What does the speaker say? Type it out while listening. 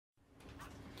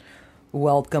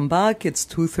Welcome back. It's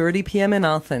 2:30 p.m. in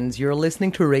Athens. You're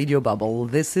listening to Radio Bubble.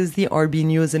 This is the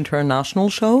rbnews International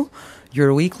Show,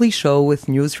 your weekly show with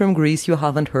news from Greece you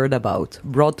haven't heard about,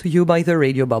 brought to you by the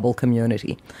Radio Bubble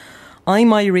community.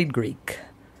 I'm Irene Greek.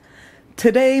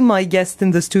 Today, my guest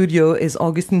in the studio is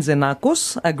Augustin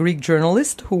Xenakos, a Greek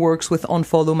journalist who works with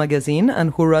Onfollow magazine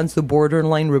and who runs the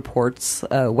Borderline Reports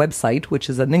website, which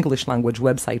is an English language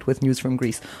website with news from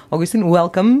Greece. Augustin,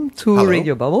 welcome to Hello.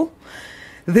 Radio Bubble.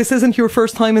 This isn't your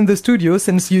first time in the studio,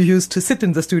 since you used to sit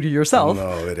in the studio yourself.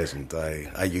 No, it isn't.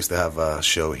 I used to have a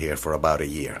show here for about a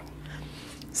year.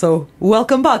 So,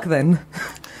 welcome back then.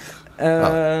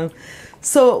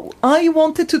 So, I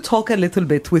wanted to talk a little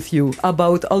bit with you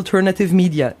about alternative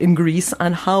media in Greece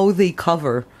and how they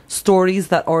cover stories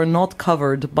that are not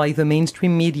covered by the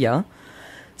mainstream media,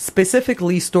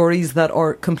 specifically stories that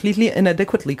are completely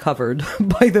inadequately covered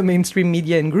by the mainstream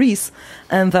media in Greece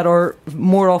and that are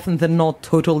more often than not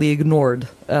totally ignored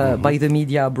by the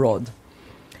media abroad.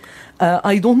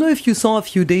 I don't know if you saw a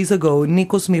few days ago,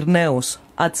 Nikos Myrneos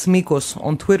at Smikos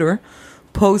on Twitter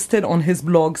posted on his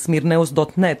blog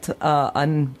smirneos.net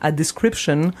a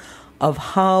description of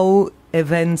how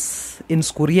events in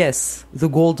Skouries, the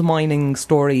gold mining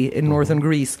story in northern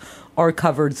Greece, are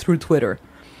covered through Twitter.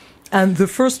 And the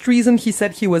first reason he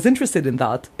said he was interested in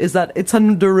that is that it's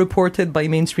underreported by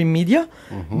mainstream media,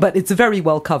 but it's very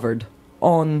well covered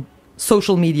on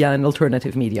social media and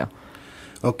alternative media.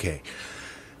 Okay.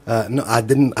 No, I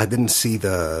didn't see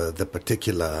the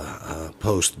particular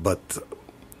post, but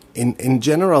in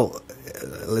general,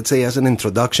 let's say as an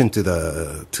introduction to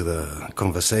the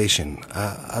conversation,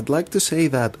 I'd like to say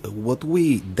that what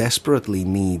we desperately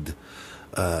need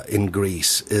in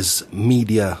Greece is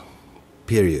media.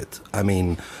 Period. I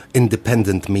mean,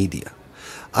 independent media.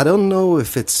 I don't know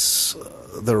if it's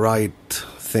the right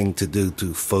thing to do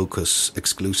to focus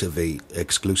exclusively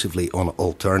on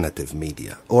alternative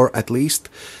media, or at least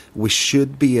we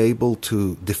should be able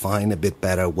to define a bit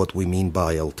better what we mean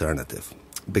by alternative,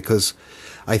 because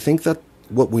I think that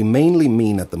what we mainly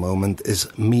mean at the moment is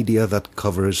media that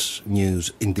covers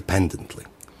news independently.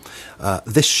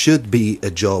 This should be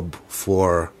a job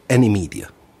for any media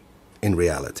in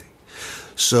reality.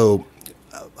 So,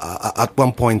 at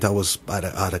one point I was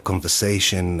at a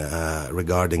conversation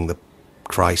regarding the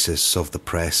crisis of the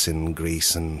press in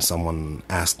Greece, and someone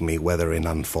asked me whether in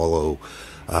Onfollow,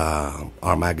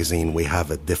 our magazine, we have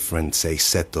a different, say,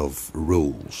 set of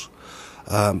rules.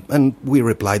 And we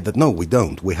replied that no, we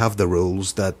don't. We have the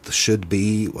rules that should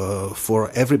be for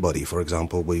everybody. For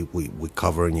example, we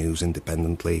cover news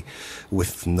independently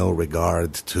with no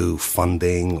regard to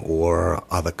funding or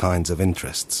other kinds of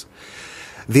interests.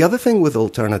 The other thing with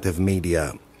alternative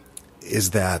media is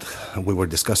that, we were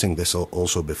discussing this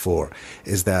also before,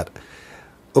 is that,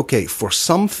 okay, for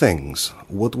some things,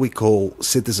 what we call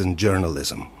citizen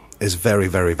journalism is very,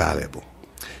 very valuable.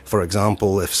 For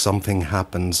example, if something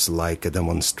happens like a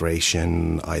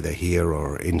demonstration either here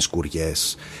or in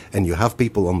Skouries, and you have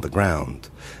people on the ground,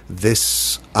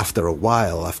 this, after a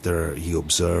while, after you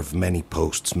observe many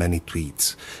posts, many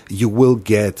tweets, you will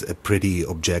get a pretty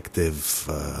objective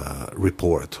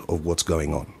report of what's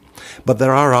going on. But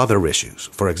there are other issues.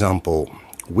 For example,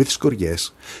 with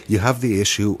Skouries, you have the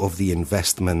issue of the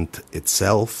investment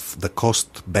itself, the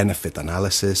cost-benefit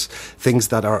analysis, things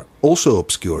that are also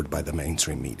obscured by the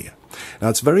mainstream media. Now,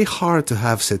 it's very hard to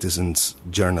have citizens'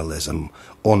 journalism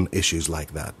on issues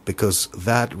like that, because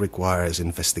that requires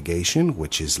investigation,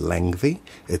 which is lengthy,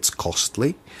 it's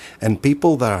costly, and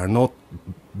people that are not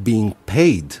being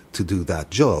paid to do that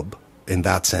job, in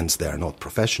that sense they are not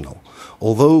professional,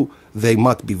 although they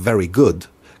might be very good,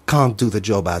 can't do the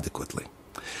job adequately.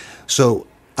 So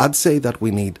I'd say that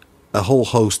we need a whole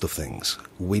host of things.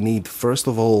 We need, first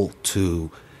of all,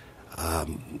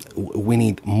 we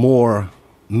need more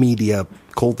media,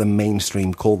 call them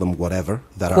mainstream, call them whatever.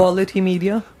 Quality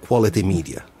media? Quality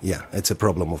media, yeah. It's a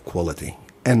problem of quality.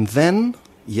 And then,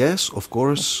 yes, of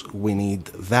course, we need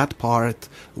that part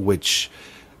which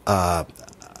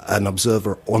an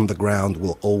observer on the ground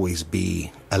will always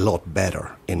be a lot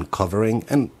better in covering,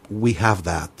 and we have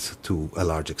that to a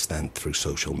large extent through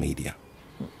social media.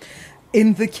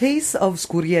 In the case of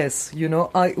Skouries,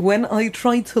 when I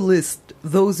tried to list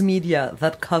those media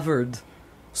that covered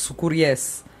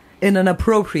Skouries in an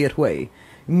appropriate way,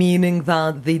 meaning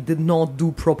that they did not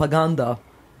do propaganda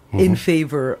in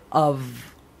favor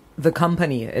of the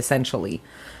company, essentially,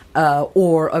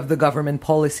 or of the government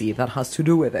policy that has to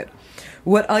do with it.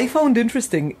 What I found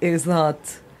interesting is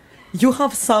that you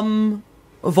have some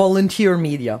volunteer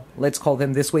media, let's call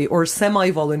them this way, or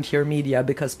semi-volunteer media,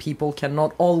 because people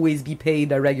cannot always be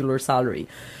paid a regular salary.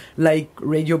 like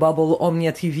Radio Bubble,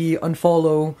 Omnia TV,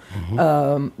 Unfollow,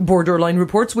 Borderline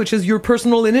Reports, which is your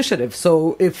personal initiative.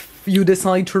 So if you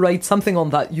decide to write something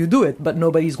on that, you do it, but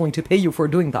nobody's going to pay you for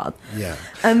doing that. Yeah.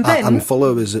 And then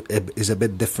Unfollow is a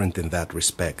bit different in that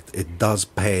respect. It does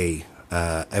pay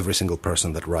every single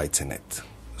person that writes in it.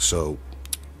 So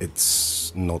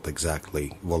it's not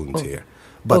exactly volunteer.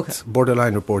 But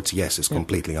Borderline Reports, yes, is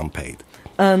completely unpaid.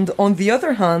 And on the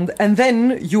other hand, and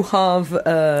then you have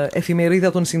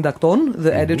Efemerida των Συντακτών,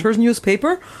 the editor's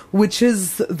newspaper, which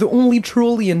is the only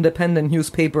truly independent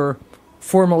newspaper,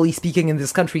 formally speaking, in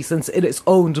this country, since it is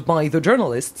owned by the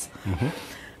journalists.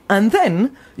 And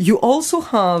then you also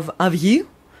have Avis,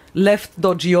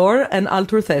 Left.gr, and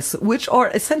Alturthes, which are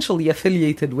essentially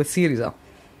affiliated with Syriza.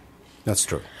 That's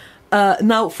true.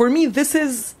 Now, for me, this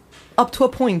is, up to a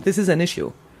point, this is an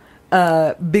issue.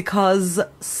 Because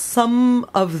some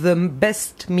of the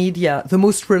best media, the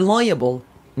most reliable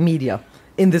media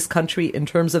in this country in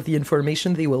terms of the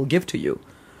information they will give to you,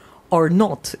 are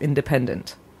not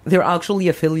independent. They're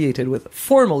actually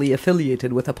formally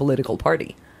affiliated with a political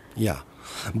party. Yeah,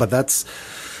 but that's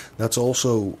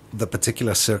also the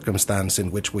particular circumstance in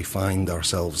which we find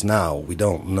ourselves now. We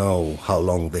don't know how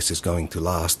long this is going to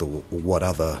last or what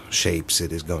other shapes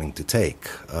it is going to take.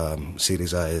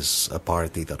 Syriza is a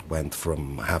party that went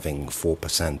from having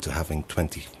 4% to having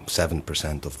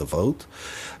 27% of the vote.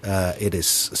 It is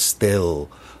still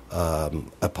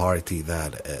a party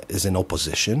that is in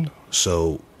opposition,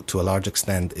 so to a large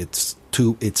extent it's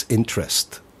to its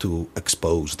interest to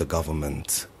expose the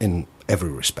government in every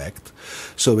respect.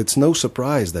 So it's no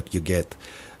surprise that you get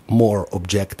more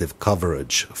objective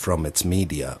coverage from its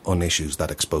media on issues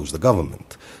that expose the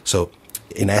government. So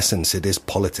in essence, it is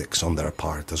politics on their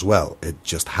part as well. It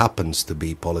just happens to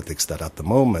be politics that at the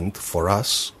moment, for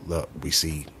us, we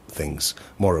see things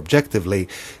more objectively,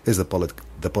 is the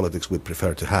politics we'd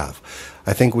prefer to have.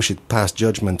 I think we should pass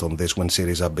judgment on this when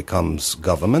Syriza becomes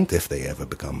government, if they ever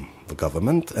become the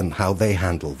government, and how they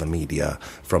handle the media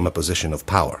from a position of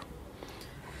power.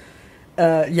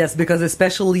 Yes, because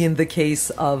especially in the case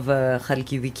of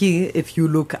Khalkidiki, if you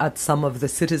look at some of the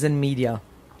citizen media,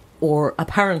 or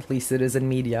apparently citizen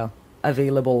media,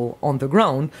 available on the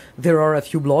ground, there are a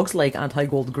few blogs like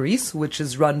Anti-Gold Greece, which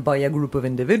is run by a group of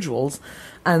individuals,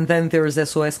 and then there's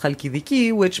SOS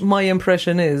Khalkidiki, which my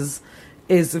impression is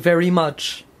very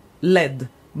much led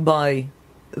by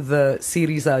the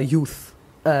Syriza youth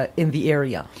in the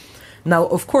area. Now,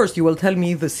 of course, you will tell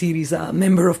me the Syriza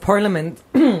member of parliament,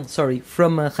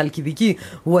 from Khalkidiki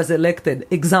was elected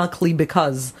exactly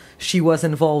because she was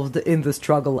involved in the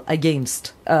struggle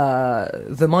against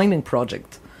the mining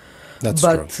project. That's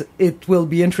but true. It will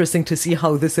be interesting to see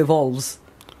how this evolves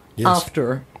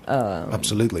after.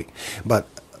 Absolutely. But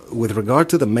with regard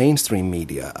to the mainstream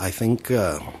media, I think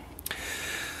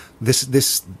this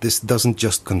doesn't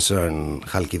just concern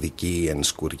Khalkidiki and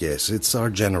Skouries. It's our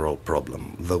general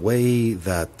problem. The way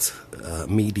that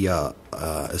media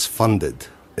is funded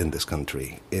in this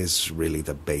country is really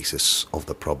the basis of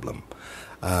the problem.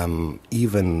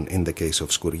 Even in the case of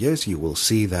Skouries, you will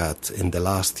see that in the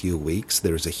last few weeks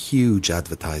there is a huge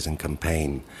advertising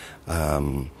campaign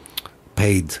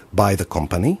paid by the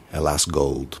company, Elas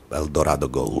Gold, Eldorado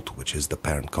Gold, which is the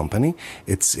parent company.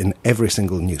 It's in every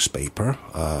single newspaper,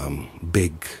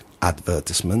 big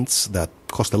advertisements that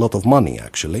cost a lot of money,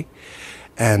 actually.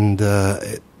 And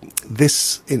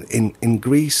this, in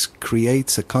Greece,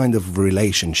 creates a kind of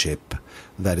relationship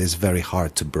that is very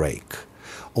hard to break.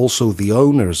 Also, the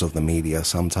owners of the media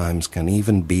sometimes can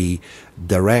even be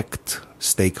direct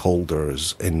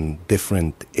stakeholders in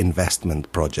different investment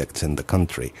projects in the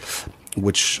country,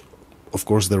 which, of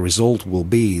course, the result will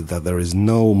be that there is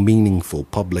no meaningful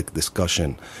public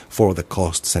discussion for the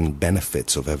costs and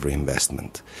benefits of every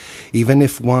investment. Even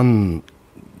if one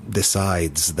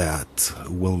decides that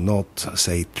will not,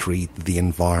 say, treat the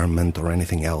environment or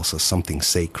anything else as something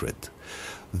sacred,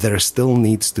 there still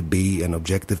needs to be an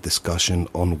objective discussion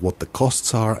on what the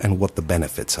costs are and what the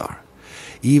benefits are.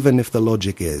 Even if the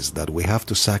logic is that we have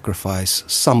to sacrifice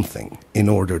something in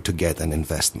order to get an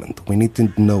investment, we need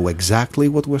to know exactly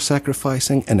what we're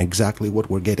sacrificing and exactly what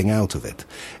we're getting out of it.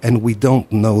 And we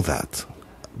don't know that.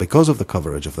 Because of the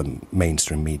coverage of the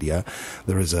mainstream media,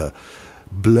 there is a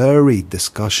blurry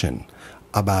discussion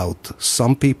about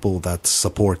some people that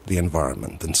support the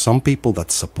environment and some people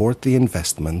that support the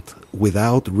investment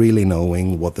without really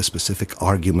knowing what the specific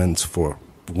arguments for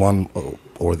one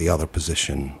or the other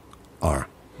position are.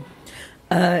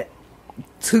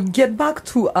 To get back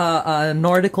to an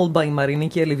article by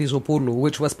Mariniki Elevizopoulou,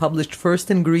 which was published first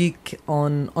in Greek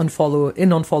on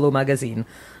Unfollow magazine,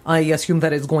 I assume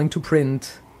that it's going to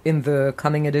print in the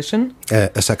coming edition.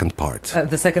 A second part.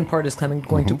 The second part is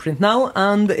going to print now,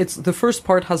 and the first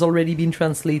part has already been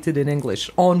translated in English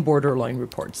on Borderline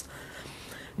Reports.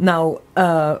 Now,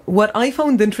 what I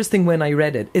found interesting when I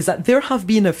read it is that there have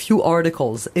been a few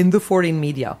articles in the foreign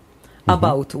media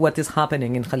about what is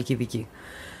happening in Khalkidiki.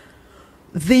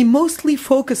 They mostly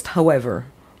focused, however,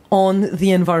 on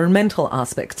the environmental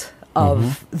aspect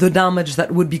of the damage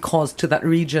that would be caused to that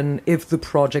region if the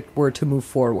project were to move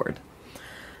forward.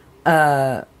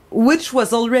 Which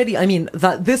was already,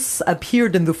 that this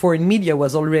appeared in the foreign media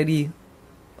was already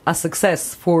a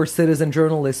success for citizen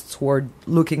journalists who are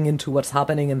looking into what's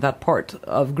happening in that part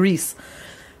of Greece,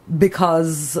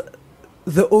 because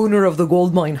the owner of the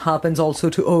gold mine happens also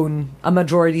to own a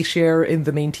majority share in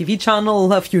the main TV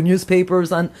channel, a few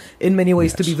newspapers, and in many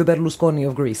ways to be the Berlusconi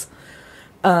of Greece.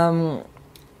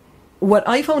 What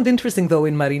I found interesting, though,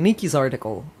 in Mariniki's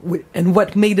article, and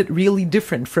what made it really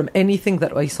different from anything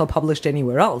that I saw published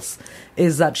anywhere else,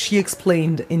 is that she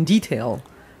explained in detail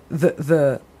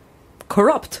the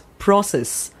corrupt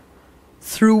process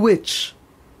through which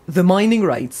the mining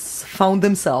rights found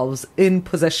themselves in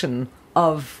possession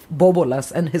of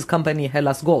Bobolas and his company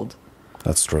Hellas Gold.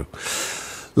 That's true.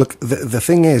 Look, the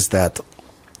thing is that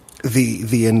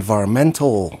the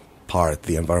environmental part,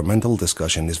 the environmental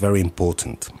discussion is very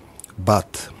important.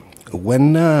 But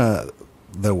when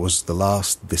there was the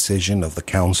last decision of the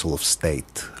Council of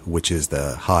State, which is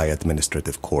the High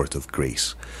Administrative Court of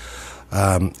Greece,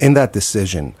 in that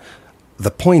decision, the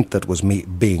point that was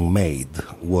being made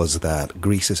was that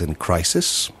Greece is in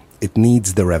crisis. It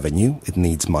needs the revenue, it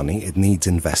needs money, it needs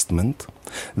investment.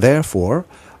 Therefore,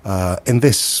 in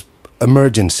this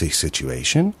emergency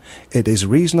situation, it is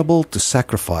reasonable to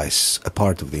sacrifice a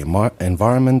part of the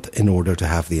environment in order to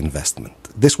have the investment.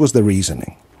 This was the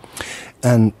reasoning.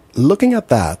 And looking at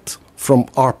that from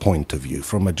our point of view,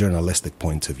 from a journalistic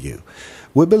point of view,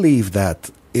 we believe that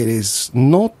it is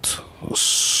not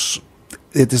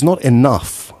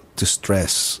enough to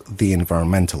stress the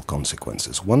environmental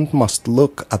consequences. One must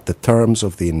look at the terms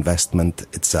of the investment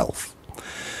itself.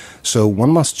 So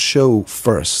one must show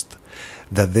first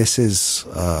that this is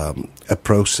a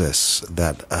process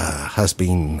that has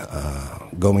been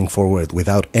going forward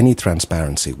without any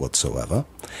transparency whatsoever,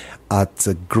 at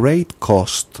a great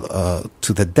cost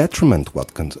to the detriment,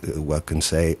 what can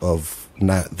say, of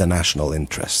the national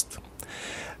interest.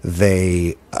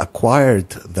 They acquired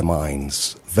the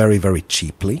mines very, very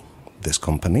cheaply, this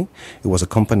company. It was a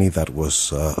company that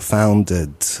was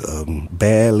founded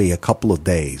barely a couple of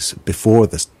days before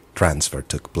this transfer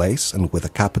took place, and with a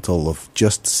capital of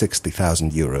just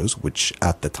 60,000 euros, which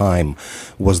at the time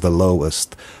was the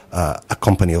lowest a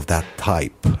company of that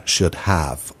type should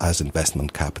have as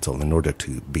investment capital in order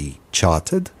to be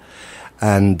chartered.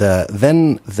 And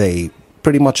then they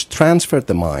pretty much transferred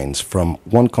the mines from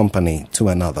one company to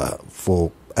another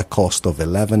for a cost of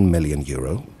 11 million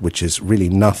euro, which is really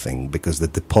nothing because the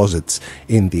deposits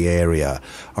in the area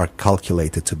are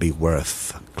calculated to be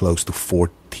worth close to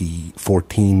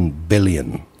 $14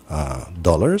 billion.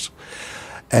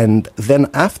 And then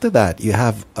after that, you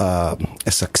have a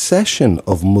succession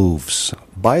of moves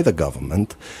by the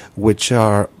government, which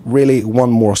are really one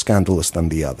more scandalous than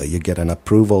the other. You get an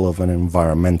approval of an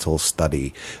environmental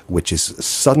study, which is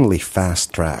suddenly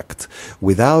fast-tracked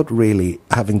without really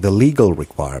having the legal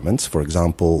requirements. For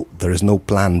example, there is no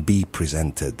plan B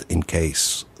presented in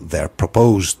case their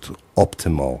proposed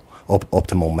optimal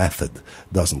method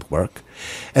doesn't work.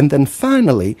 And then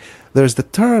finally, there's the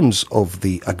terms of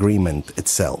the agreement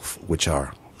itself, which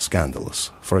are scandalous.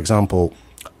 For example,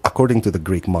 according to the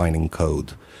Greek mining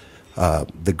code,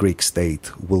 the Greek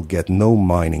state will get no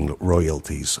mining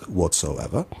royalties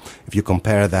whatsoever. If you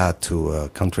compare that to a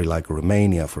country like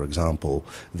Romania, for example,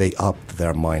 they upped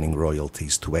their mining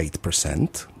royalties to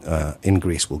 8%. In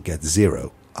Greece, we'll get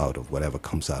 0 out of whatever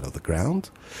comes out of the ground.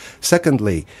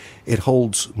 Secondly, it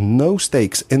holds no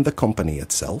stakes in the company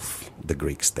itself, the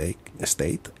Greek state.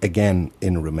 Again,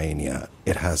 in Romania,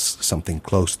 it has something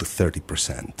close to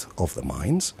 30% of the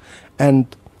mines.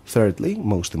 And thirdly,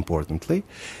 most importantly,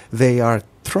 they are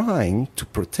trying to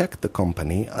protect the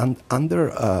company under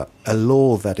a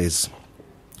law that is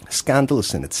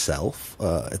scandalous in itself.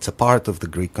 It's a part of the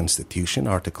Greek constitution,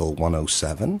 Article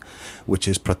 107, which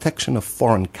is protection of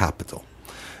foreign capital.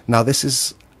 Now, this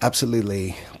is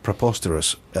absolutely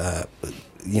preposterous.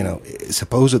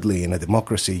 Supposedly in a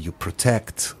democracy, you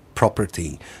protect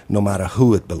property no matter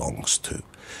who it belongs to.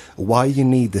 Why you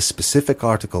need this specific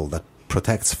article that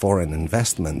protects foreign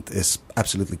investment is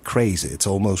absolutely crazy. It's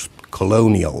almost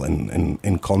colonial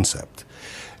in concept.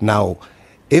 Now,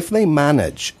 if they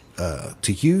manage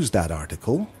to use that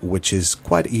article, which is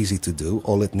quite easy to do.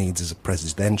 All it needs is a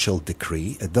presidential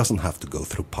decree. It doesn't have to go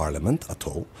through parliament at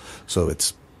all. So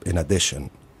it's, in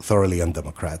addition, thoroughly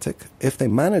undemocratic. If they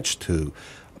manage to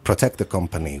protect the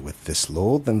company with this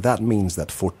law, then that means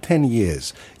that for 10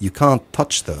 years you can't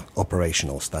touch the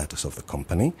operational status of the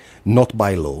company, not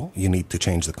by law. You need to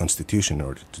change the constitution in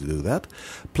order to do that.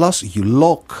 Plus, you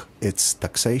lock its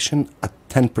taxation at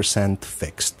 10%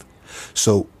 fixed.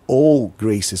 So all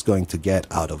Greece is going to get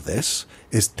out of this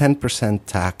is 10%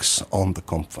 tax on the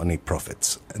company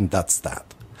profits, and that's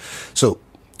that. So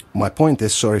my point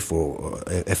is, sorry for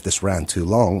if this ran too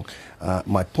long,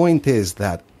 my point is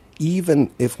that even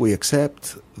if we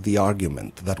accept the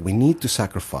argument that we need to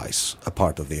sacrifice a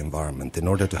part of the environment in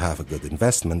order to have a good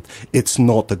investment, it's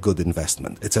not a good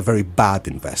investment. It's a very bad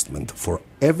investment for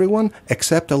everyone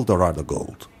except Eldorado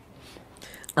Gold.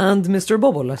 And Mr.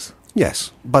 Bobolas.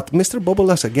 Yes, but Mr.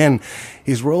 Bobolas, again,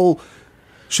 his role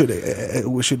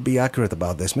we should be accurate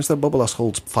about this. Mr. Bobolas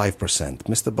holds 5%.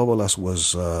 Mr. Bobolas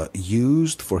was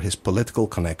used for his political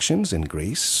connections in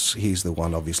Greece. He's the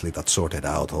one, obviously, that sorted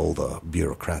out all the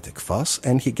bureaucratic fuss,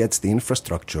 and he gets the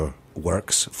infrastructure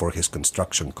works for his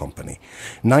construction company.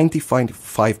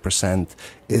 95%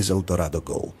 is Eldorado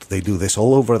Gold. They do this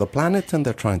all over the planet, and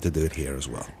they're trying to do it here as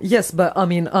well. Yes, but I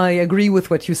mean, I agree with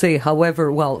what you say.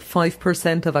 However,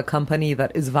 5% of a company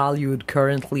that is valued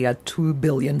currently at 2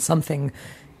 billion something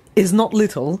is not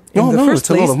little in the first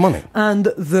place. It's a lot of money. And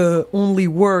the only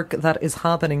work that is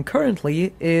happening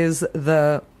currently is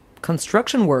the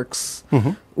construction works,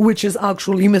 which is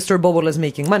actually Mr. Bobolas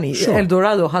making money. Sure.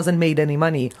 Eldorado hasn't made any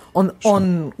money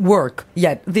on work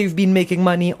yet. They've been making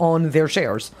money on their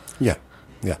shares. Yeah.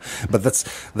 Yeah, but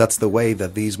that's the way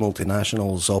that these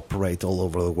multinationals operate all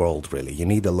over the world, really. You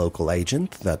need a local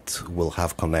agent that will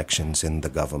have connections in the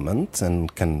government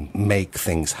and can make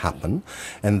things happen.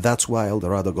 And that's why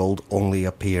Eldorado Gold only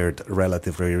appeared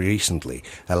relatively recently.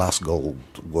 Elas Gold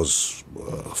was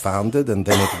founded, and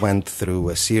then it went through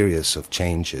a series of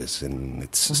changes in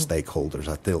its stakeholders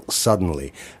until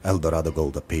suddenly Eldorado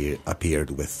Gold appeared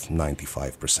with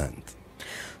 95%.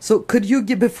 So could you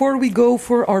give, before we go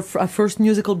for our first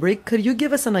musical break, could you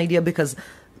give us an idea, because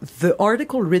the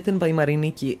article written by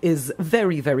Mariniki is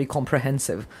very, very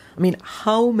comprehensive. I mean,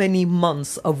 how many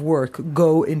months of work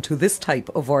go into this type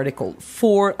of article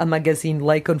for a magazine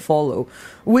like Unfollow,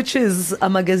 which is a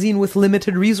magazine with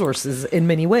limited resources in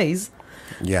many ways?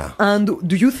 Yeah. And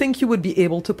do you think you would be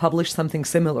able to publish something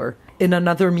similar in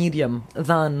another medium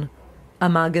than a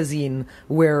magazine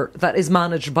where that is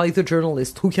managed by the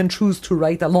journalist who can choose to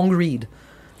write a long read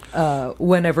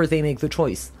whenever they make the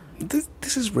choice?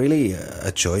 This is really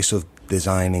a choice of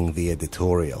designing the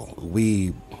editorial.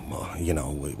 We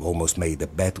almost made a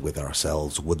bet with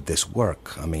ourselves, would this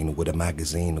work? I mean, would a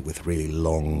magazine with really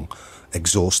long,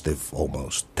 exhaustive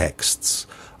almost texts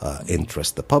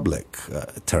interest the public?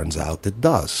 It turns out it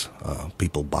does.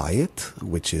 People buy it,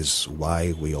 which is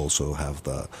why we also have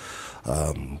the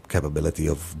capability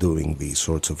of doing these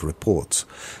sorts of reports.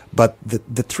 But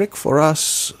the trick for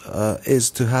us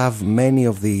is to have many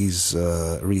of these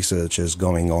researches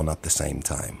going on at the same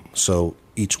time. So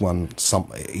each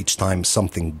time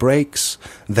something breaks,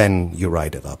 then you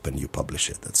write it up and you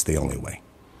publish it. That's the only way.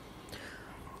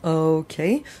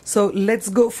 Okay, so let's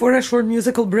go for a short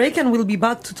musical break, and we'll be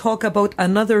back to talk about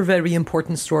another very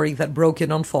important story that broke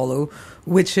in Unfollow,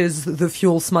 which is the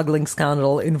fuel smuggling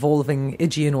scandal involving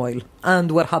Aegean Oil, and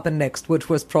what happened next, which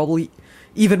was probably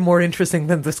even more interesting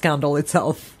than the scandal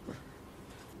itself.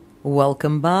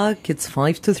 Welcome back. It's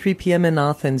 5 to 3 p.m. in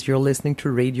Athens. You're listening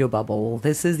to Radio Bubble.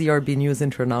 This is the rbnews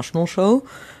International Show.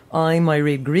 I'm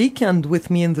Irate Greek, and with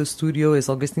me in the studio is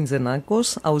Augustin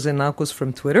Xenakos, Xenakos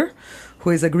from Twitter, who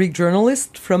is a Greek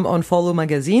journalist from Unfollow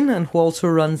magazine and who also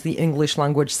runs the English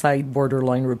language site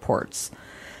Borderline Reports.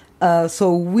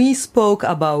 So we spoke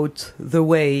about the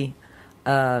way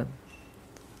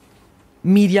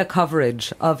media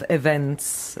coverage of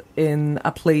events in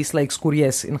a place like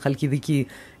Skouries in Chalkidiki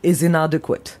is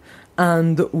inadequate,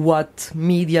 and what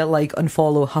media like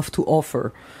Unfollow have to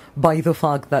offer by the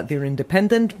fact that they're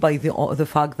independent, by the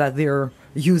fact that they're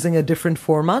using a different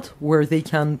format where they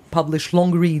can publish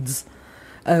long reads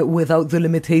without the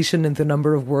limitation in the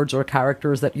number of words or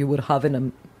characters that you would have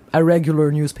in a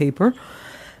regular newspaper.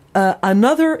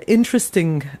 Another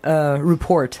interesting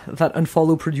report that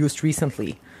Unfollow produced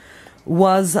recently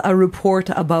was a report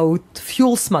about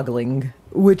fuel smuggling,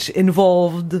 which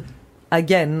involved,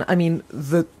 again, I mean,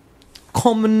 the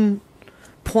common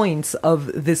points of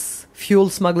this fuel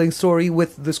smuggling story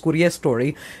with the Skouries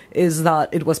story is that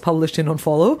it was published in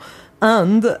Unfollow,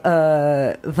 and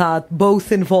that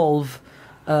both involve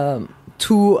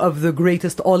two of the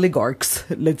greatest oligarchs,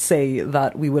 let's say,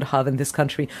 that we would have in this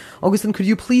country. Augustin, could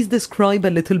you please describe a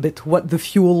little bit what the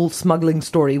fuel smuggling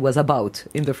story was about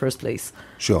in the first place?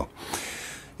 Sure.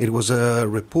 It was a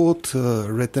report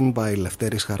written by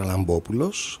Lefteris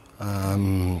Charalambopoulos,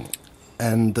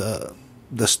 and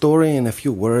the story in a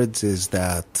few words is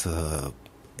that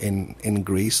in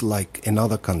Greece, like in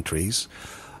other countries,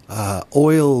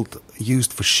 oil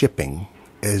used for shipping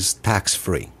is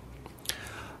tax-free.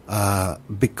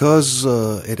 Because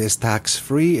it is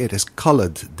tax-free, it is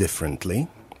colored differently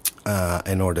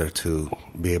in order to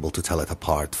be able to tell it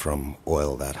apart from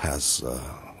oil that has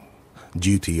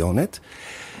duty on it.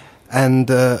 And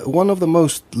one of the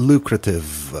most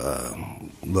lucrative,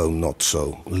 though not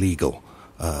so legal,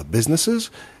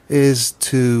 businesses is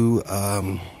to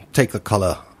take the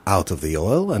color out of the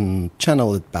oil and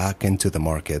channel it back into the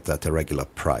market at a regular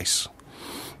price.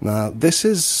 Now, this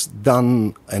is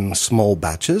done in small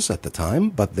batches at the time,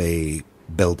 but they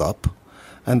build up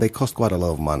and they cost quite a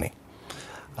lot of money.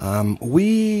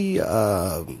 We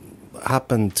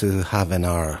happen to have in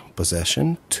our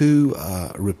possession two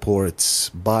reports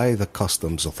by the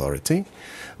Customs Authority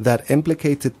that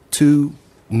implicated two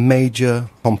major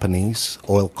companies,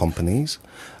 oil companies.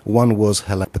 One was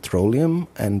Hellenic Petroleum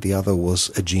and the other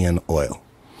was Aegean Oil.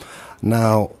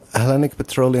 Now, Hellenic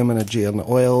Petroleum and Aegean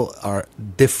Oil are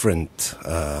different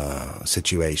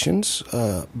situations.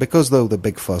 Because though the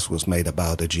big fuss was made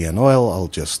about Aegean Oil, I'll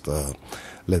just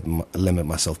limit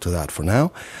myself to that for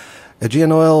now.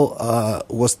 Aegean Oil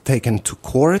was taken to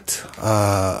court,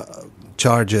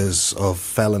 charges of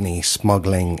felony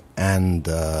smuggling and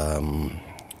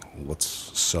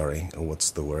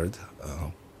what's the word?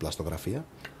 Plastografia?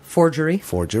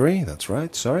 Forgery, that's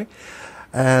right, sorry.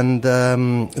 And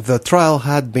the trial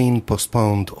had been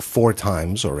postponed 4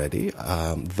 times already.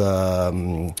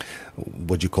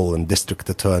 What you call them, district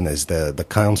attorneys, the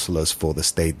counsellors for the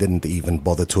state didn't even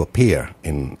bother to appear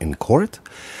in court.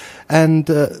 And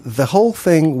the whole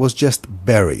thing was just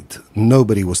buried.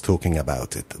 Nobody was talking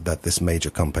about it, that this major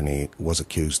company was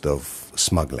accused of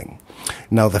smuggling.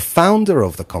 Now, the founder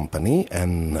of the company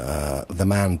and the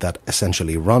man that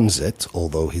essentially runs it,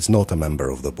 although he's not a member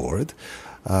of the board,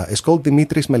 is called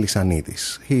Dimitris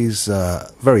Melissanidis. He's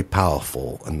a very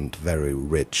powerful and very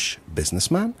rich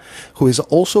businessman who is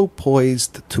also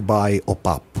poised to buy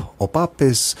OPAP. OPAP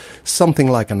is something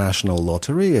like a national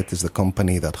lottery. It is the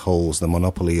company that holds the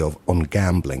monopoly on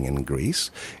gambling in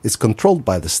Greece. It's controlled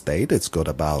by the state. It's got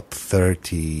about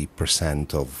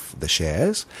 30% of the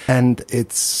shares, and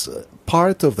it's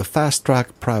part of the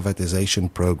fast-track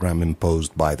privatization program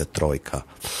imposed by the Troika.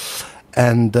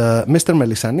 And Mr.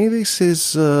 Melissanidis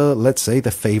is, let's say,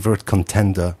 the favorite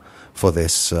contender for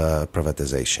this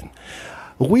privatization.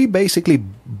 We basically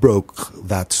broke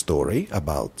that story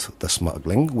about the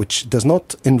smuggling, which does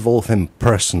not involve him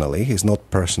personally. He's not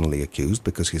personally accused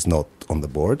because he's not on the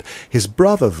board. His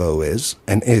brother, though, is,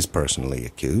 and is personally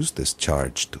accused, is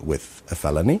charged with a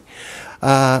felony.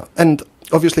 And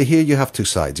obviously, here you have two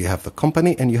sides. You have the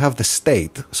company and you have the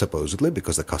state, supposedly,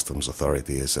 because the Customs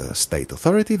Authority is a state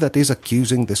authority that is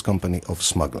accusing this company of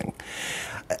smuggling.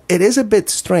 It is a bit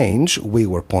strange, we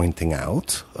were pointing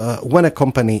out, when a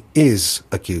company is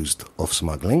accused of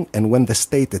smuggling and when the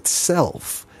state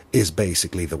itself is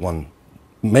basically the one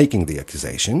making the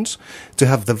accusations, to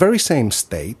have the very same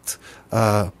state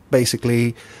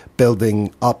basically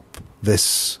building up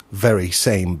this very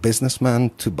same businessman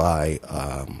to buy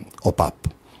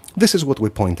OPAP. This is what we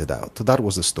pointed out. That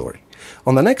was the story.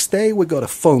 On the next day, we got a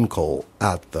phone call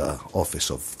at the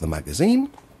office of the magazine.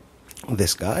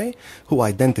 This guy, who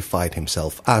identified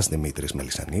himself as Dimitris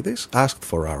Melissanidis, asked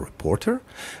for our reporter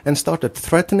and started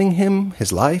threatening him,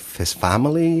 his life, his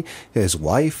family, his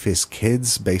wife, his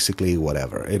kids, basically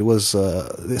whatever. It was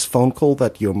this phone call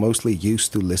that you're mostly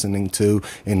used to listening to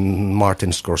in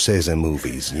Martin Scorsese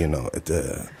movies, you know.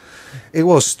 It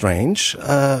was strange.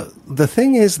 The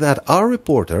thing is that our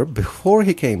reporter, before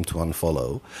he came to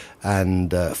Unfollow,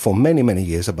 and for many, many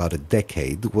years, about a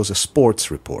decade, was a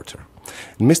sports reporter.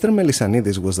 Mr.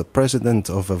 Melissanidis was the president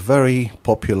of a very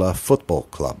popular football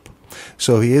club.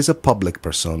 So he is a public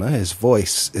persona, his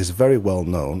voice is very well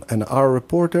known, and our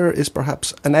reporter is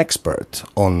perhaps an expert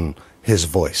on his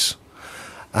voice.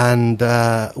 And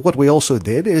what we also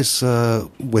did is,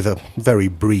 with a very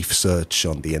brief search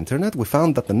on the internet, we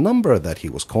found that the number that he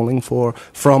was calling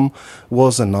from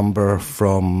was a number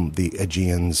from the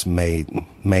Aegean's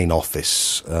main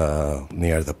office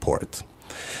near the port.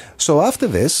 So after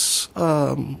this,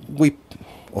 we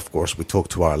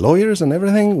talked to our lawyers and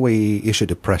everything. We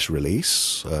issued a press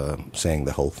release saying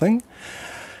the whole thing.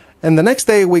 And the next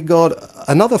day we got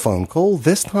another phone call,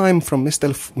 this time from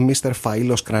Mr.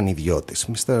 Phailos Kranidiotis.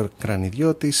 Mr.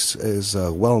 Kranidiotis is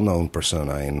a well-known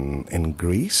persona in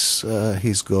Greece.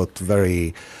 He's got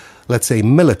very, let's say,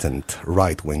 militant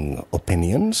right-wing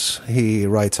opinions. He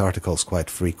writes articles quite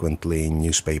frequently in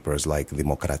newspapers like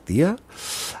Demokratia,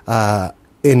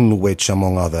 in which,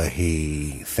 among other,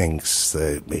 he thinks,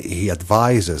 he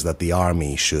advises that the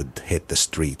army should hit the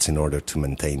streets in order to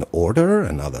maintain order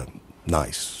and other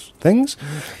nice things.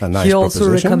 Nice he also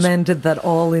recommended that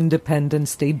all independent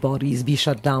state bodies be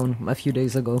shut down a few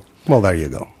days ago. Well, there you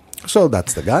go. So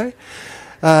that's the guy.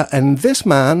 And this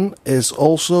man is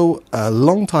also a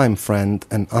longtime friend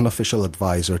and unofficial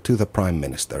advisor to the Prime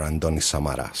Minister, Antonis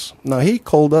Samaras. Now, he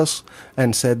called us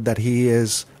and said that he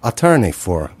is attorney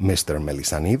for Mr.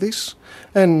 Melissanidis,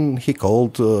 and he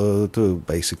called to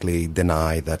basically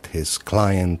deny that his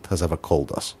client has ever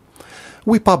called us.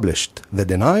 We published the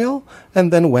denial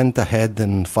and then went ahead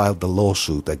and filed the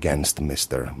lawsuit against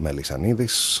Mr.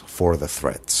 Melissanidis for the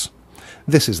threats.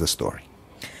 This is the story.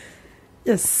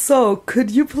 Yes, so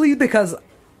could you please, because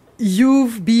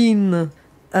you've been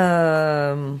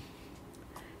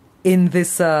in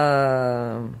this,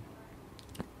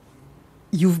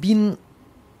 you've been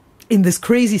in this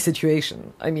crazy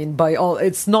situation. I mean, by all,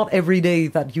 it's not every day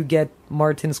that you get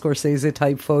Martin Scorsese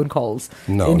type phone calls.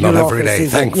 No, not every day,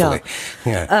 thankfully.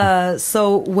 Yeah.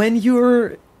 So when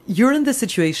you're in this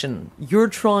situation, you're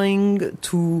trying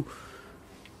to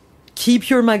keep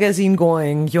your magazine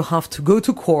going. You have to go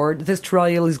to court. This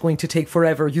trial is going to take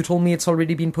forever. You told me it's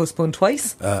already been postponed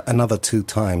twice? Another 2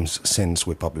 times since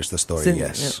we published the story,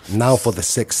 yes. Yeah. Now for the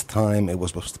 6th time, it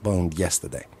was postponed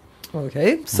yesterday.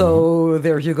 Okay, so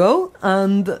there you go.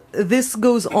 And this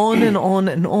goes on and on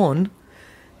and on.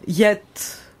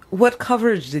 Yet, what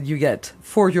coverage did you get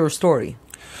for your story?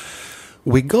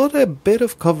 We got a bit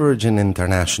of coverage in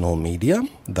international media,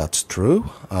 that's true.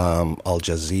 Al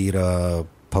Jazeera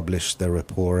published the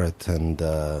report, and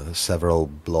several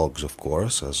blogs, of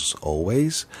course, as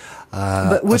always.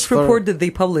 But which report did they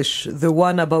publish? The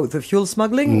one about the fuel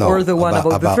smuggling, or the one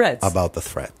about the threats? About the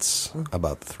threats.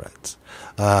 About the threats.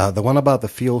 The one about the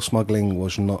fuel smuggling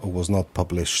was not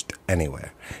published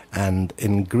anywhere. And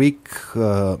in Greek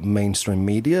mainstream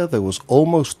media, there was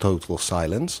almost total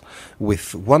silence,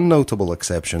 with one notable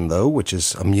exception, though, which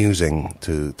is amusing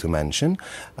to mention.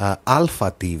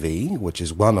 Alpha TV, which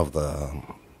is one of the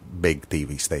big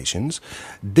TV stations,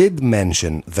 did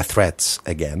mention the threats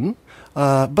again.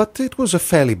 But it was a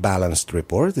fairly balanced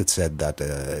report. It said that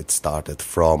it started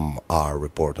from our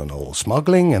report on oil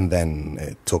smuggling, and then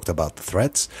it talked about the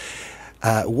threats.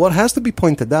 What has to be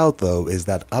pointed out, though, is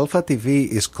that Alpha TV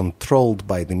is controlled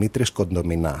by Dimitris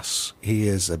Kondominas. He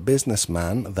is a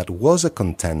businessman that was a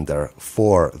contender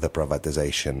for the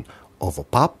privatization of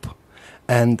OPAP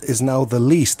and is now the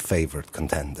least favored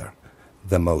contender.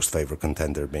 The most favored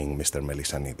contender being Mr.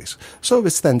 Melissanidis. So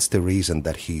it stands to reason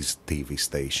that his TV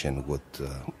station would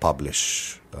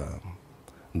publish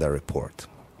the report.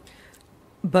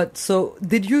 But so,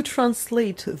 did you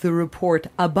translate the report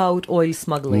about oil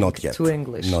smuggling to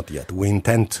English? Not yet. We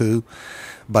intend to,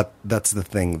 but that's the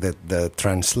thing, that the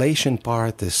translation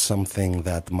part is something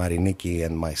that Mariniki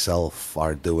and myself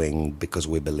are doing because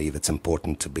we believe it's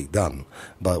important to be done.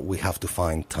 But we have to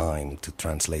find time to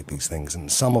translate these things,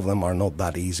 and some of them are not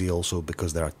that easy also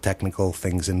because there are technical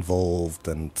things involved,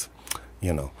 and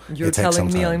you're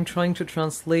telling me I'm trying to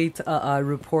translate a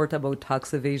report about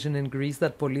tax evasion in Greece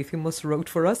that Polyphemos wrote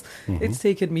for us. Mm-hmm. It's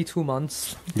taken me 2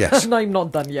 months. Yes. And I'm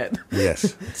not done yet.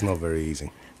 Yes, it's not very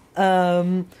easy.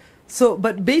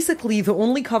 But basically the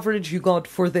only coverage you got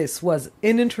for this was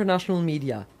in international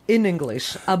media, in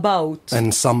English, about...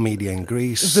 And some media in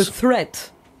Greece. The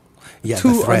threat to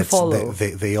unfollow.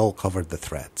 They all covered the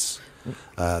threats.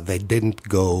 They didn't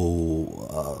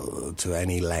go to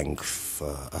any length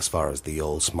as far as the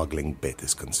oil smuggling bit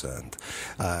is concerned.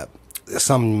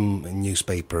 Some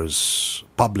newspapers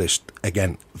published,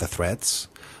 again, the threats.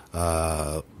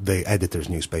 The editor's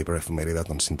newspaper, Εφημερίδα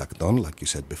των Συντακτών, like you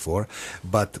said before.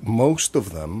 But most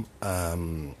of them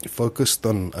focused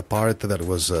on a part that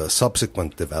was a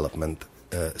subsequent development.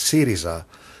 Syriza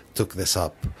took this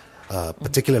up,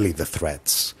 particularly the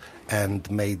threats,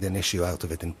 and made an issue out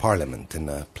of it in Parliament in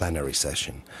a plenary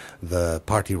session. The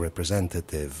party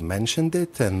representative mentioned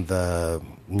it, and the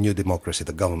New Democracy,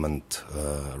 the government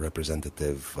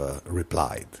representative,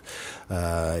 replied.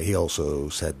 He also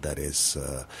said that is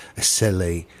a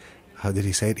silly, how did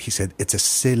he say it? He said, it's a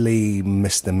silly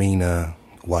misdemeanor.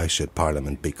 Why should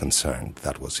Parliament be concerned?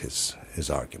 That was his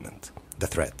argument. The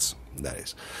threats, that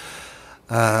is.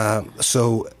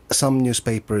 So some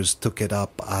newspapers took it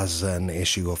up as an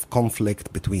issue of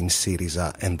conflict between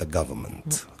Syriza and the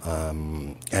government.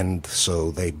 And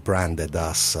so they branded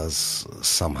us as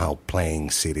somehow playing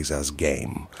Syriza's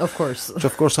game. Of course. Which,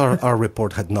 of course, our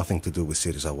report had nothing to do with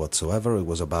Syriza whatsoever. It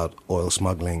was about oil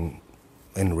smuggling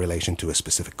in relation to a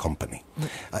specific company.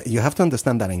 You have to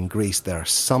understand that in Greece there are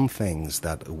some things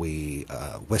that we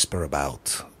whisper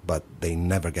about, but they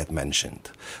never get mentioned.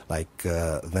 Like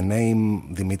the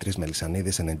name Dimitris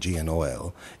Melissanidis and Aegean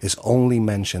Oil is only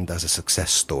mentioned as a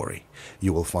success story.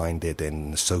 You will find it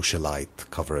in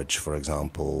socialite coverage, for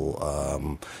example,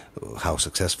 how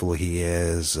successful he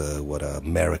is, what a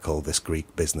miracle this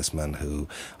Greek businessman who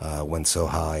went so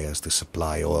high as to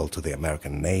supply oil to the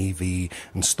American Navy,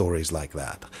 and stories like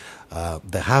that.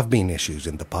 There have been issues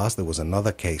in the past. There was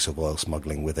another case of oil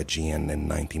smuggling with Aegean in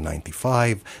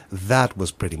 1995. That was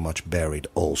pretty much buried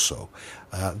also.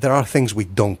 There are things we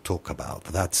don't talk about.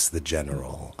 That's the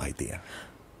general idea.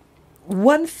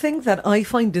 One thing that I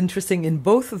find interesting in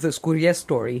both the Skouria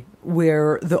story,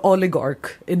 where the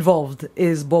oligarch involved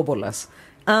is Bobolas,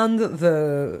 and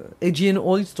the Aegean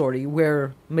oil story,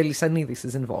 where Melissanidis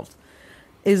is involved,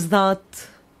 is that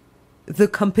the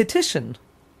competition,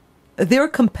 their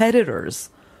competitors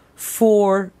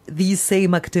for these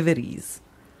same activities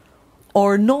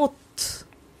are not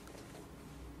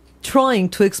trying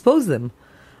to expose them.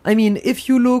 I mean, if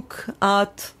you look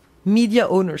at media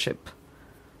ownership,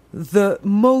 the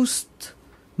most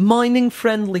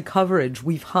mining-friendly coverage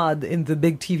we've had in the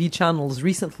big TV channels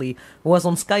recently was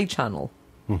on Sky Channel,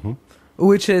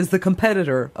 which is the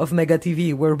competitor of Mega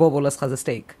TV, where Bobolas has a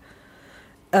stake.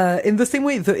 In the same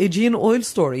way, the Aegean oil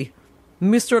story,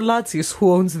 Mr. Latsis,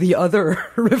 who owns the other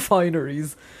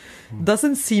refineries,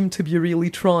 doesn't seem to be really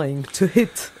trying to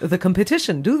hit the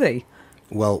competition, do they?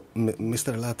 Well,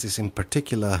 Mr. Latsis in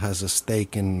particular has a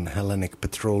stake in Hellenic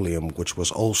Petroleum, which was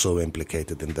also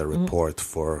implicated in the report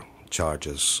for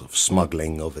charges of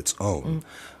smuggling of its own.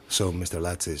 So Mr.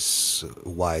 Latsis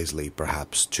wisely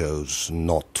perhaps chose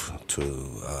not to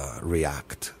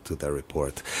react to the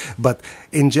report. But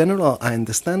in general, I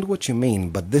understand what you mean,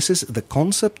 but this is the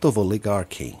concept of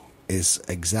oligarchy is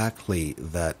exactly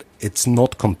that it's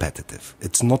not competitive.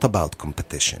 It's not about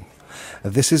competition.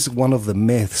 This is one of the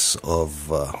myths of,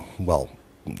 well,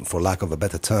 for lack of a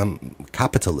better term,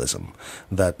 capitalism,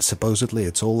 that supposedly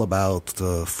it's all about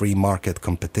free market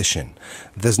competition.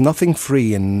 There's nothing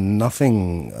free and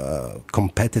nothing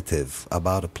competitive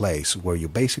about a place where you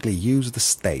basically use the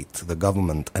state, the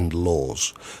government, and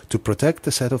laws to protect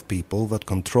a set of people that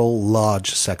control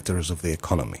large sectors of the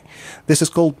economy. This is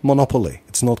called monopoly.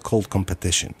 It's not called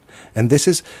competition. And this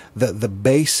is the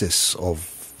basis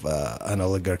of an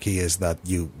oligarchy, is that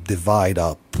you divide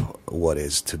up what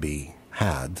is to be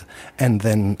had, and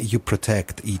then you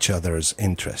protect each other's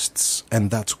interests,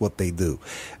 and that's what they do.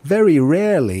 Very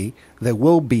rarely there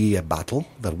will be a battle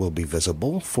that will be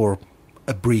visible for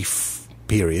a brief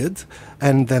period,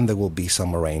 and then there will be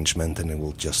some arrangement and it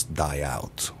will just die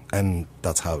out, and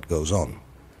that's how it goes on.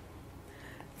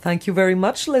 Thank you very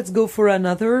much. Let's go for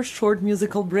another short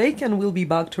musical break, and we'll be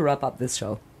back to wrap up this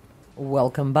show.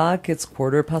 Welcome back. It's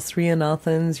 3:15 in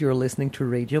Athens. You're listening to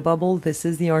Radio Bubble. This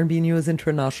is the rbnews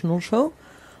International Show.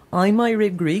 I'm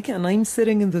Irene Greek, and I'm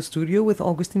sitting in the studio with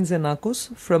Augustin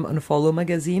Xenakos from Unfollow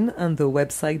magazine and the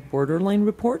website Borderline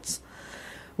Reports.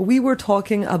 We were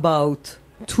talking about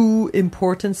two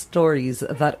important stories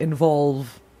that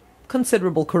involve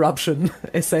considerable corruption,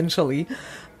 essentially,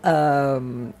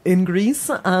 in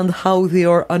Greece, and how they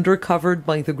are undercovered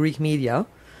by the Greek media,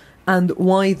 and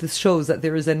why this shows that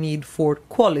there is a need for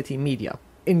quality media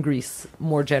in Greece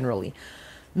more generally.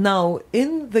 Now,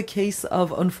 in the case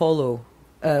of Unfollow,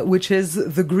 which is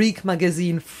the Greek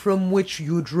magazine from which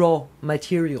you draw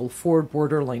material for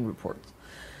Borderline Reports,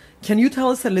 can you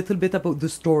tell us a little bit about the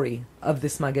story of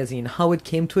this magazine, how it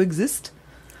came to exist?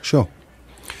 Sure.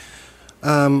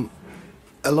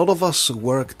 A lot of us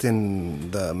worked in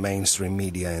the mainstream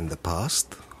media in the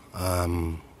past.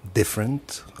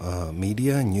 Different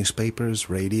media, newspapers,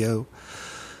 radio.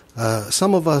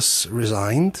 Some of us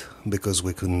resigned because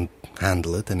we couldn't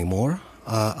handle it anymore.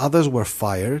 Others were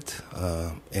fired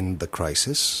in the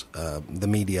crisis. The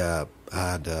media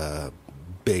had a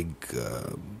big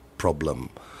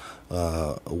problem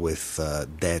with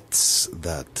debts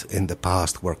that in the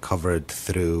past were covered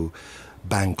through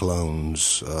bank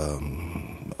loans,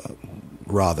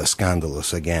 rather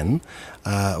scandalous again.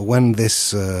 When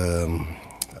this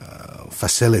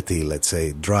facility, let's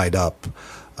say, dried up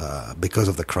because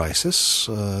of the crisis,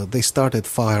 they started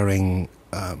firing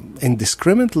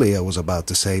indiscriminately, I was about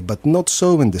to say, but not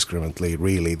so indiscriminately,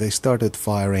 really. They started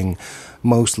firing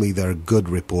mostly their good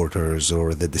reporters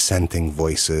or the dissenting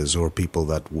voices or people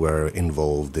that were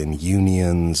involved in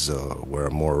unions or were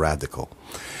more radical.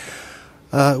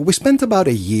 We spent about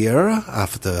a year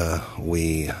after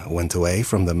we went away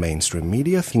from the mainstream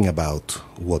media thinking about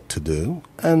what to do,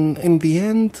 and in the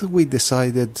end we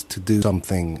decided to do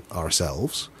something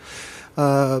ourselves.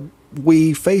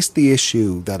 We faced the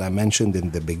issue that I mentioned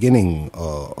in the beginning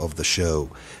of the show,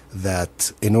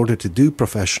 that in order to do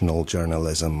professional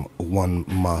journalism, one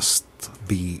must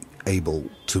be able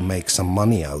to make some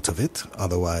money out of it.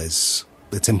 Otherwise,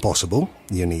 it's impossible.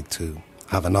 You need to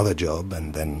have another job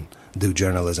and then do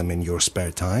journalism in your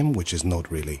spare time, which is not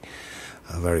really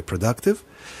very productive.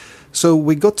 So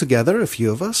we got together, a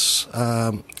few of us.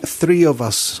 Three of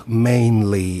us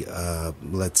mainly,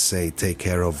 let's say, take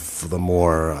care of the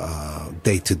more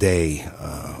day-to-day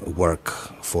work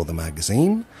for the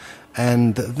magazine.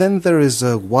 And then there is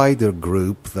a wider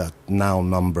group that now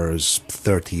numbers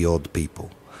 30-odd people.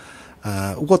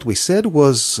 What we said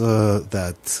was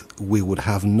that we would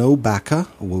have no backer,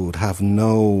 we would have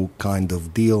no kind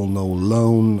of deal, no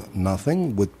loan,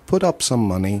 nothing. We'd put up some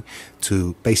money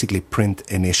to basically print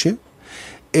an issue.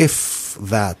 If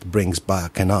that brings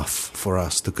back enough for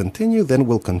us to continue, then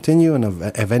we'll continue and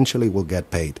eventually we'll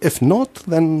get paid. If not,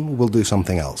 then we'll do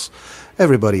something else.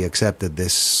 Everybody accepted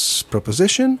this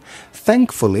proposition.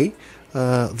 Thankfully,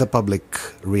 the public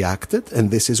reacted,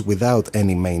 and this is without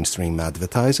any mainstream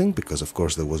advertising, because of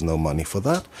course there was no money for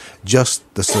that. Just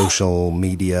the social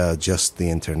media, just the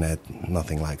internet,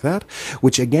 nothing like that.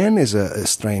 Which again is a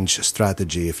strange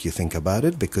strategy if you think about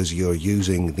it, because you're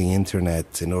using the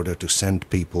internet in order to send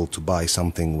people to buy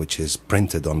something which is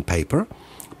printed on paper.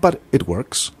 But it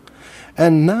works.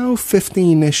 And now,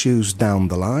 15 issues down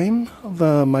the line,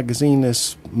 the magazine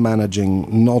is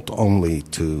managing not only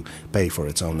to pay for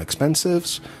its own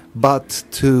expenses, but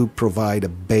to provide a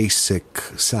basic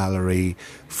salary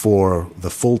for the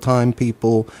full-time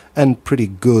people and pretty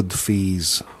good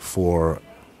fees for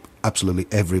absolutely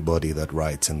everybody that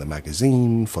writes in the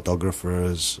magazine,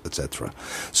 photographers, etc.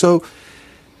 So,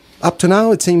 up to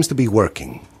now, it seems to be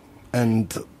working.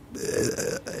 And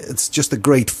it's just a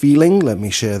great feeling, let me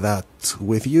share that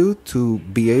with you, to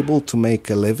be able to make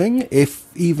a living,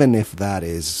 even if that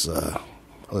is,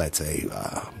 let's say,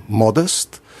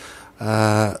 modest,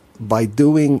 by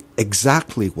doing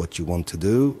exactly what you want to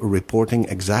do, reporting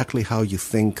exactly how you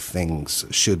think things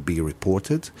should be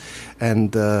reported,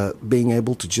 and being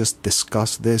able to just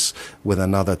discuss this with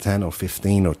another 10 or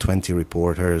 15 or 20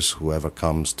 reporters, whoever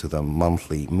comes to the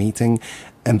monthly meeting,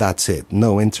 and that's it.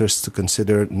 No interest to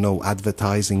consider, no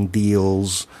advertising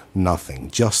deals, nothing,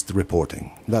 just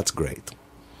reporting. That's great.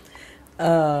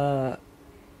 One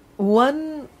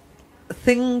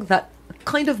thing that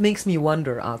kind of makes me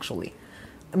wonder, actually,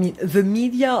 I mean, the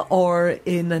media are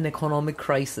in an economic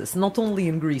crisis, not only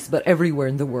in Greece, but everywhere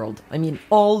in the world. I mean,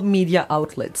 all media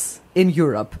outlets in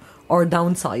Europe are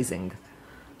downsizing,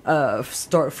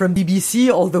 start from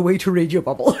BBC all the way to Radio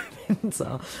Bubble.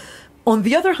 So, on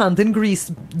the other hand, in Greece,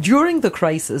 during the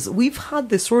crisis, we've had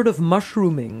this sort of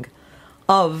mushrooming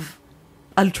of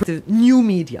alternative new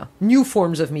media, new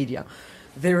forms of media.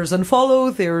 There's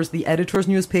Unfollow, there's the editor's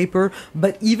newspaper,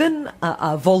 but even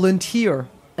a volunteer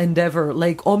endeavor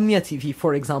like Omnia TV,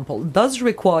 for example, does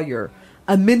require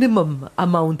a minimum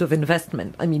amount of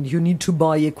investment. I mean, you need to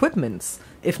buy equipment.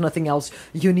 If nothing else,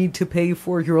 you need to pay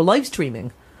for your live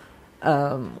streaming.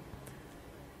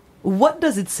 What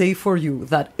does it say for you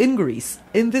that in Greece,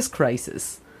 in this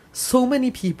crisis, so many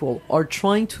people are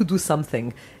trying to do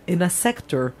something in a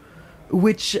sector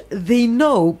which they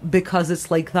know, because it's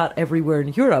like that everywhere in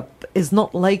Europe, is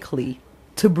not likely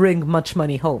to bring much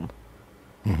money home?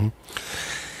 Mm-hmm.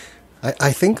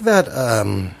 I think that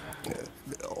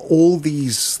all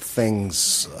these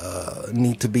things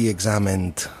need to be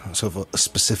examined sort of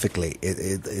specifically.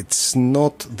 It's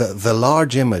not the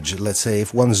large image. Let's say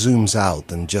if one zooms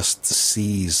out and just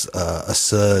sees a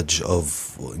surge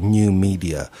of new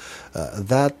media,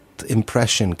 that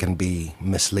impression can be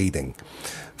misleading.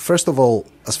 First of all,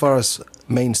 as far as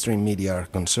mainstream media are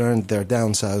concerned, they're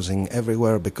downsizing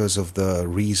everywhere because of the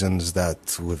reasons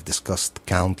that we've discussed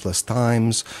countless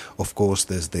times. Of course,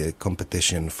 there's the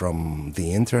competition from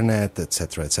the internet,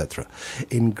 etc., etc.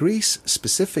 In Greece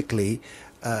specifically,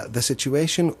 the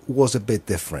situation was a bit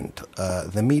different.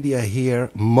 The media here,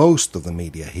 most of the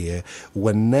media here,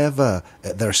 were never,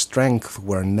 their strength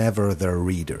were never their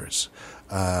readers.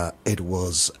 It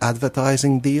was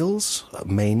advertising deals,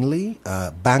 mainly,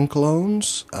 bank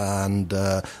loans, and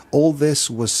all this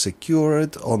was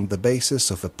secured on the basis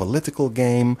of a political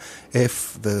game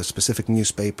if the specific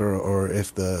newspaper or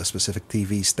if the specific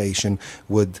TV station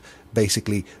would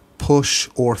basically push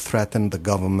or threaten the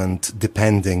government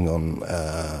depending on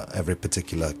every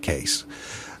particular case.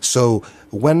 So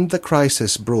when the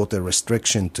crisis brought a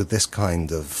restriction to this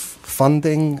kind of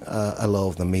funding, a lot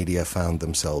of the media found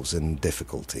themselves in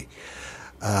difficulty.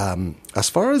 As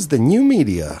far as the new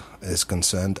media is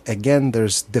concerned, again,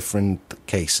 there's different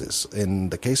cases. In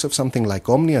the case of something like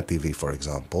Omnia TV, for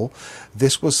example,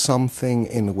 this was something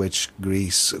in which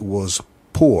Greece was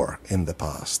poor in the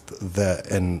past.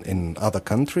 In other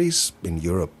countries, in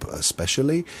Europe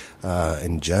especially,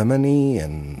 in Germany,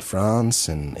 in France,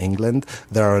 in England,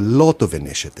 there are a lot of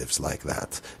initiatives like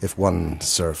that. If one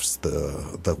surfs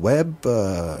the web,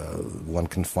 one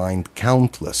can find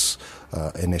countless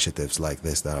initiatives like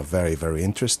this that are very, very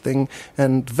interesting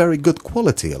and very good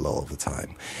quality a lot of the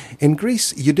time. In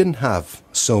Greece, you didn't have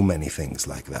so many things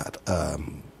like that.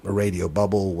 Radio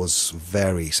Bubble was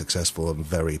very successful and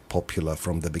very popular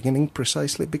from the beginning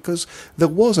precisely because there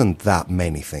wasn't that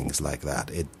many things like that.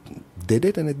 It did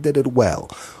it and it did it well.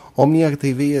 Omnia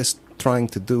TV is trying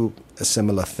to do a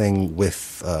similar thing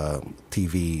with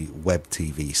web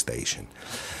TV station.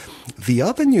 The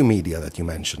other new media that you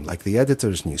mentioned, like the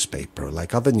editor's newspaper,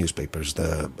 like other newspapers,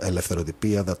 the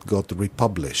Eleftherotypia that got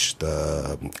republished,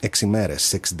 Eximeres,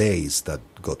 6 days that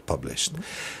got published,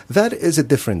 that is a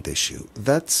different issue.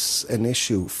 That's an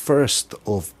issue first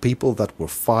of people that were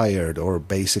fired or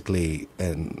basically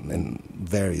in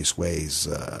various ways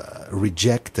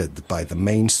rejected by the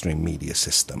mainstream media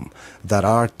system that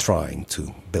are trying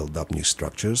to build up new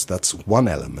structures. That's one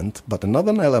element. But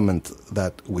another element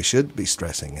that we should be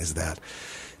stressing is that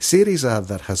Syriza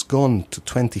that has gone to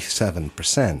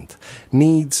 27%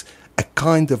 needs a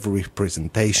kind of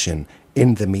representation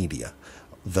in the media.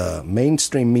 The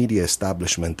mainstream media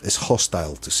establishment is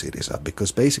hostile to Syriza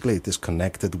because basically it is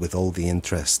connected with all the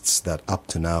interests that up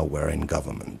to now were in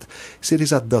government.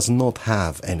 Syriza does not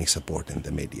have any support in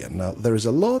the media. Now, there is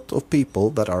a lot of people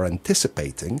that are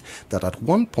anticipating that at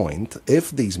one point,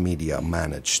 if these media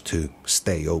manage to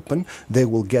stay open, they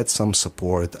will get some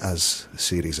support as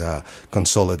Syriza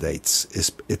consolidates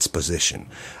its position.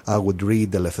 I would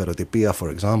read the Eleftherotypia,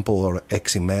 for example, or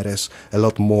Eximeres a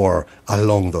lot more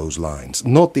along those lines.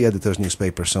 Not the editor's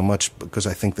newspaper so much, because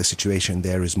I think the situation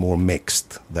there is more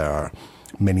mixed. There are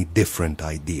many different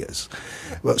ideas.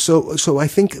 Well, so I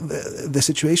think the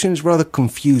situation is rather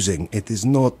confusing. It is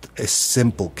not a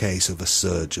simple case of a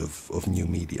surge of new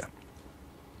media.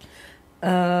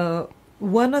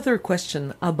 One other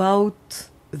question about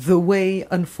the way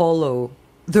Unfollow,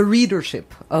 the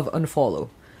readership of Unfollow.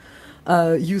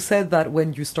 You said that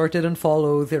when you started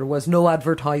Unfollow, there was no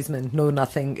advertisement, no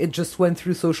nothing. It just went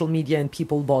through social media and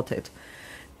people bought it.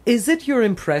 Is it your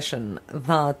impression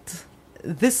that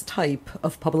this type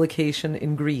of publication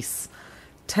in Greece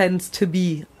tends to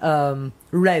be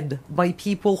read by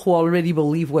people who already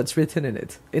believe what's written in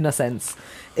it, in a sense?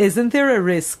 Isn't there a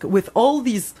risk with all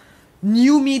these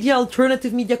new media,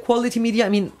 alternative media, quality media? I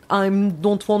mean, I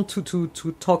don't want to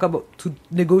talk about, to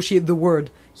negotiate the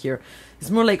word here. It's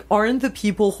more like, aren't the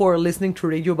people who are listening to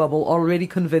Radio Bubble already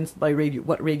convinced by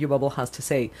what Radio Bubble has to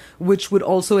say? Which would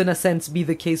also, in a sense, be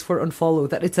the case for Unfollow,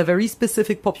 that it's a very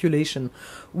specific population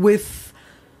with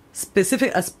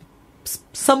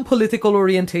some political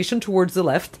orientation towards the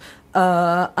left,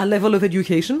 a level of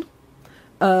education,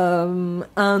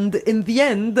 and in the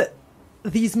end,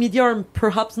 these media are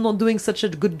perhaps not doing such a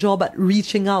good job at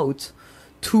reaching out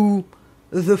to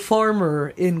the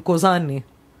farmer in Kozani,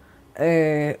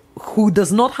 who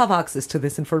does not have access to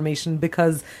this information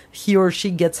because he or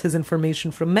she gets his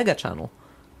information from Mega Channel.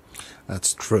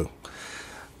 That's true.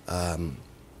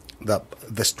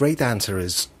 The straight answer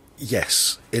is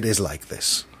yes, it is like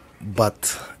this.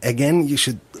 But again, you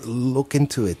should look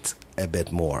into it a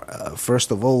bit more.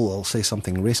 First of all, I'll say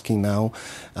something risky now.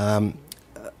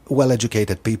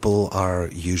 Well-educated people are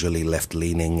usually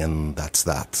left-leaning, and that's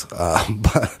that.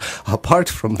 But apart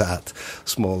from that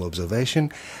small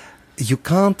observation, you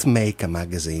can't make a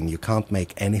magazine, you can't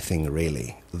make anything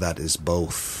really that is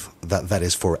that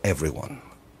is for everyone.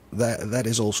 That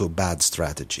is also bad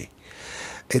strategy.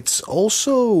 It's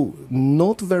also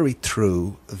not very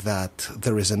true that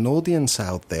there is an audience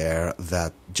out there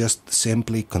that just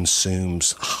simply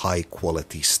consumes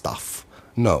high-quality stuff.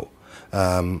 No.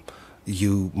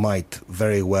 You might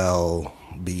very well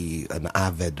be an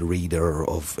avid reader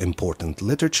of important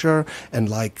literature and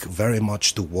like very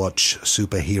much to watch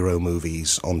superhero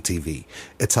movies on TV.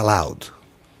 It's allowed.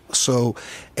 So,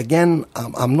 again,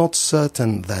 I'm not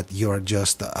certain that you're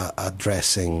just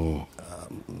addressing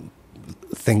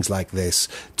things like this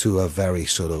to a very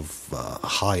sort of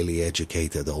highly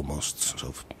educated, almost sort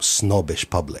of snobbish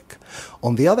public.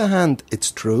 On the other hand,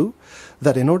 it's true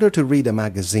that in order to read a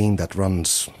magazine that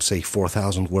runs, say,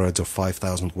 4,000 words or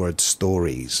 5,000 word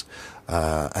stories,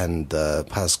 and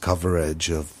has coverage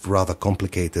of rather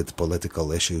complicated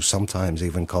political issues, sometimes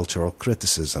even cultural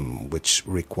criticism, which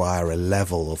require a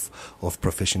level of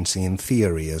proficiency in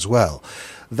theory as well.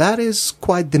 That is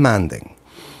quite demanding.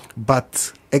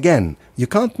 But again, you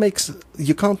can't make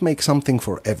something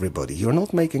for everybody. You're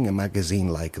not making a magazine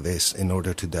like this in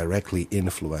order to directly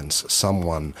influence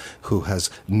someone who has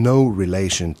no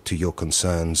relation to your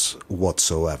concerns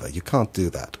whatsoever. You can't do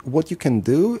that. What you can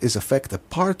do is affect a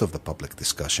part of the public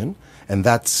discussion, and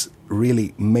that's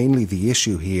really mainly the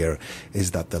issue here,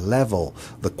 is that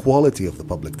the quality of the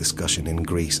public discussion in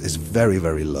Greece is very,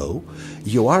 very low.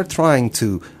 You are trying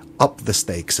to up the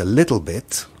stakes a little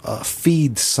bit,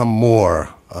 feed some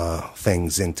more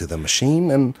things into the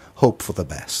machine, and hope for the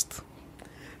best.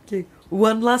 Okay.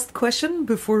 One last question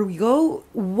before we go.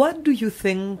 What do you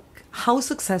think, how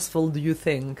successful do you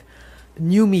think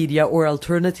new media or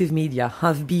alternative media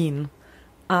have been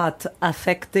at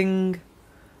affecting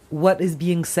what is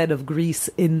being said of Greece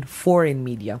in foreign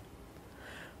media?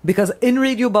 Because in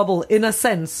Radio Bubble, in a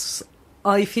sense,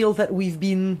 I feel that we've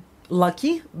been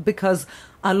lucky because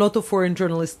a lot of foreign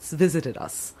journalists visited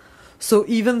us. So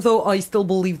even though I still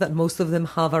believe that most of them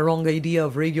have a wrong idea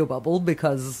of Radio Bubble,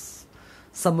 because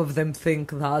some of them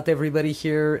think that everybody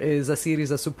here is a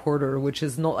Syriza supporter, which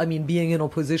is not, I mean, being in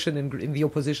opposition, in the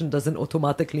opposition doesn't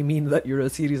automatically mean that you're a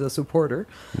Syriza supporter.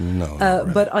 No.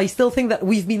 Right. But I still think that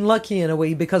we've been lucky in a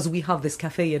way because we have this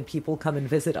cafe and people come and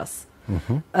visit us.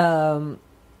 Mm-hmm.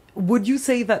 Would you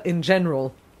say that in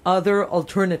general, other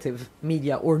alternative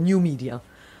media or new media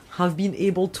have been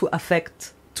able to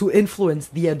influence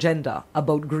the agenda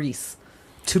about Greece,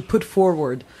 to put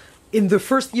forward? In the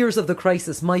first years of the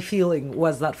crisis, my feeling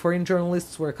was that foreign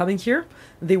journalists were coming here,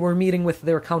 they were meeting with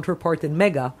their counterpart in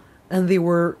Mega, and they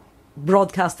were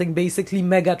broadcasting basically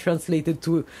Mega translated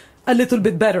to a little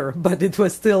bit better, but it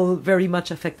was still very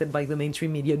much affected by the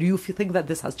mainstream media. Do you think that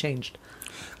this has changed?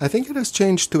 I think it has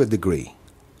changed to a degree.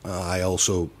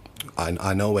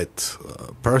 I know it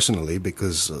personally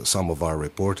because some of our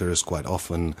reporters quite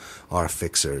often are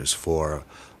fixers for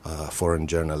foreign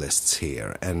journalists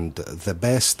here, and the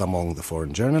best among the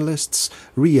foreign journalists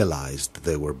realized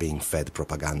they were being fed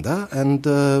propaganda and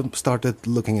started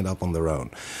looking it up on their own.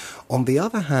 On the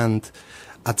other hand,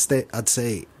 I'd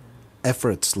say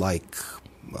efforts like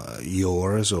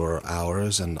yours or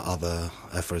ours and other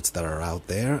efforts that are out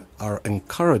there are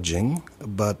encouraging,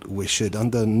 but we should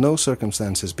under no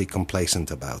circumstances be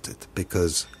complacent about it,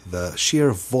 because the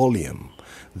sheer volume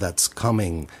that's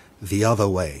coming the other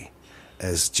way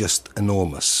is just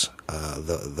enormous.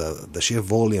 The sheer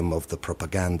volume of the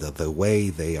propaganda, the way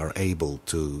they are able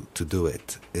to do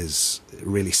it, is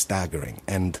really staggering,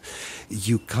 and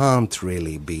you can't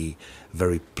really be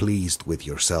very pleased with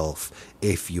yourself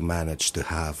if you manage to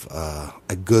have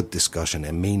a good discussion,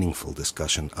 a meaningful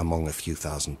discussion among a few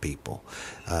thousand people.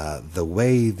 The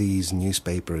way these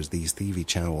newspapers, these TV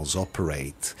channels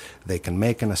operate, they can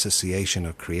make an association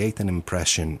or create an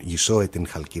impression. You saw it in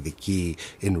Chalkidiki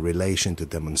in relation to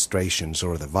demonstrations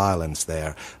or the violence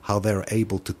there, how they're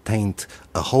able to taint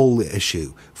a whole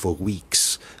issue for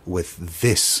weeks with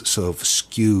this sort of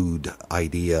skewed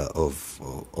idea of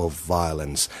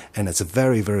violence, and it's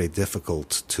very, very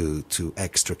difficult to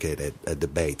extricate a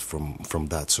debate from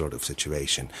that sort of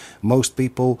situation. Most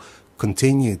people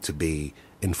continue to be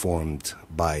informed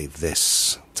by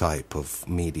this type of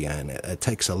media, and it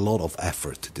takes a lot of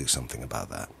effort to do something about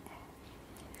that.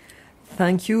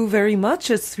 Thank you very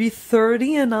much. It's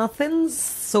 3:30 in Athens,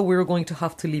 so we're going to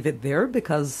have to leave it there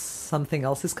because something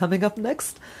else is coming up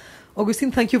next.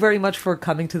 Augustine, thank you very much for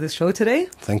coming to this show today.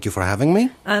 Thank you for having me.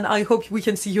 And I hope we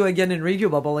can see you again in Radio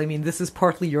Bubble. I mean, this is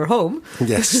partly your home.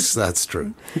 Yes, that's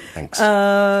true. Thanks.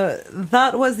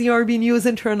 That was the RB News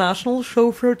International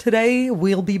show for today.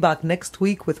 We'll be back next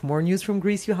week with more news from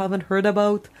Greece you haven't heard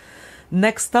about.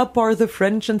 Next up are the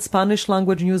French and Spanish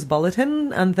language news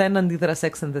bulletin, and then Andidra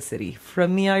Sex in the City.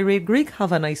 From me, I Rate Greek.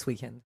 Have a nice weekend.